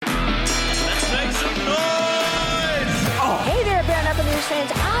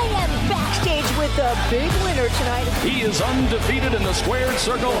fans. I am backstage with the big winner tonight. He is undefeated in the squared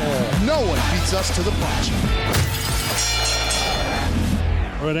circle. No one beats us to the punch.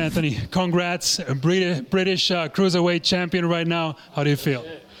 All right, Anthony, congrats. A British cruiserweight champion right now. How do you feel?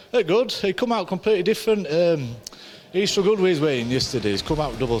 Good. He come out completely different. He struggled with his weighing yesterday. He's come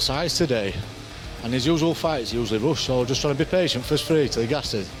out double size today. And his usual fights usually rush, so just trying to be patient first three till he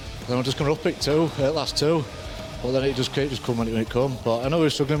gasses. Then I'm just going to up it last two. But then it just come when it come. But I know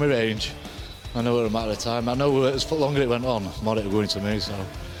he's struggling with range. I know it was a matter of time. I know as longer it went on, the more it was going to me, so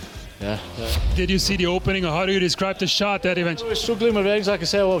yeah. Did you see the opening, or how do you describe the shot that eventually? I was struggling with range, like I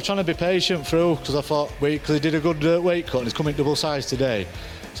said. I was trying to be patient through, because I thought, because he did a good weight cut and he's coming double size today.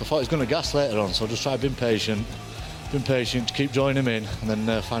 So I thought he's going to gas later on, so I just tried being patient, to keep drawing him in, and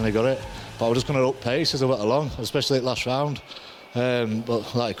then finally got it. But I was just going to up pace as I went along, especially at last round.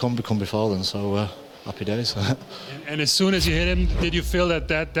 But like come before then, so happy days. And as soon as you hit him, did you feel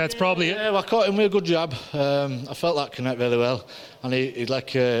that's probably it? Yeah, I caught him with a good jab. I felt that connect really well, and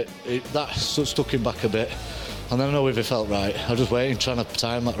that stuck him back a bit. And then I know if it felt right, I was just waiting, trying to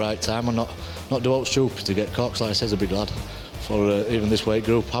time that right time, and not do out stupid to get caught. Like I said, he's a big lad for even this weight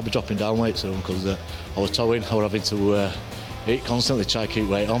group. I'll be dropping down weight soon because I was towing. I was having to eat constantly, try to keep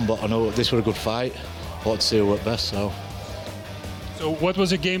weight on. But I know this was a good fight. I wanted to see who worked best. So what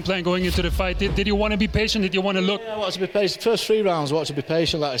was your game plan going into the fight? Did you want to be patient? Did you want to look? Yeah, I wanted to be patient. First 3 rounds, I wanted to be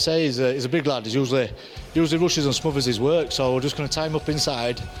patient. Like I say, he's a big lad. He usually rushes and smothers his work. So we're just going to tie him up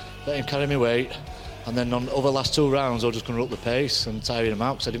inside, let him carry me weight, and then on over the last 2 rounds, I was just going to up the pace and tire him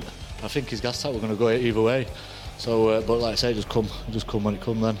out. Because I think he's gassed out. We're going to go either way. So, but like I say, just come when it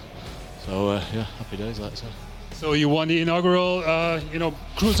come then. So yeah, happy days, like I said. So you won the inaugural,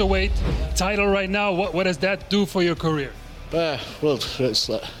 cruiserweight title right now. What does that do for your career? Well,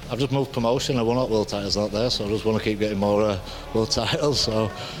 I've just moved promotion. I won all world titles out there, so I just want to keep getting more world titles. So,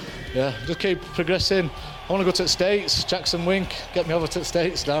 yeah, just keep progressing. I want to go to the States. Jackson Wink, get me over to the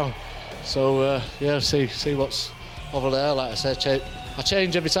States now. So, yeah, see what's over there. Like I said, I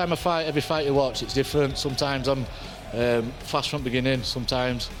change every time I fight. Every fight you watch, it's different. Sometimes I'm fast from the beginning.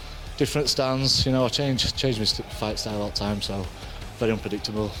 Sometimes different stands. I change my fight style all the time. So, very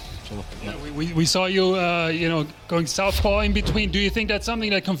unpredictable. Yeah, we saw you, going southpaw in between. Do you think that's something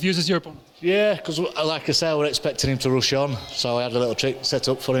that confuses your opponent? Yeah, because like I said, we're expecting him to rush on, so I had a little trick set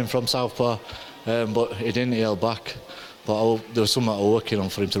up for him from southpaw, but he didn't. He held back. But there was something I was working on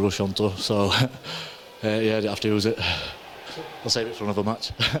for him to rush onto, so yeah, I didn't have to use it. I'll save it for another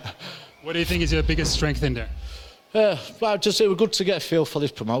match. What do you think is your biggest strength in there? Well, it was good to get a feel for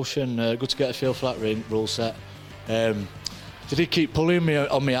this promotion. Good to get a feel for that rule set. Did he keep pulling me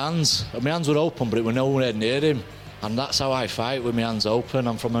on my hands? My hands were open, but it was nowhere near him. And that's how I fight, with my hands open.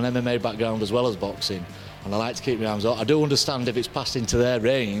 I'm from an MMA background as well as boxing, and I like to keep my hands open. I do understand if it's passed into their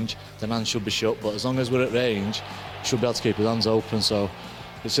range, the hands should be shut, but as long as we're at range, he should be able to keep his hands open. So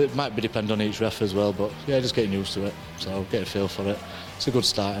it might be depend on each ref as well, but yeah, just getting used to it. So get a feel for it. It's a good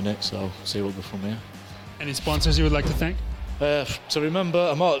start in it, so see what we'll go from here. Any sponsors you would like to thank? To remember,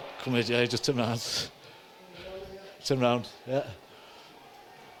 I might come here, yeah, just turn around. Turn round, yeah.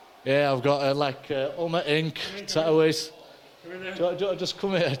 Yeah, I've got Ulma Inc. Tattooers. Do I just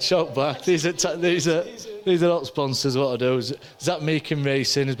come here, choke back? These are not sponsors. What I do is Zach Meekin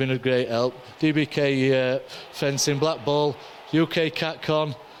Racing has been a great help. DBK Fencing, Black Ball, UK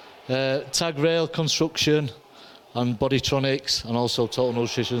CatCon, Tag Rail Construction, and Bodytronics, and also Total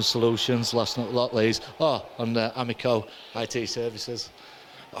Nutrition Solutions. Last but not least, and Amico IT Services.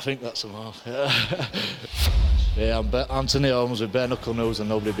 I think that's them all. Yeah, I'm Anthony Holmes with bare knuckle news, and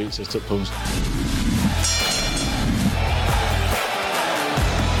nobody beats us at Punch.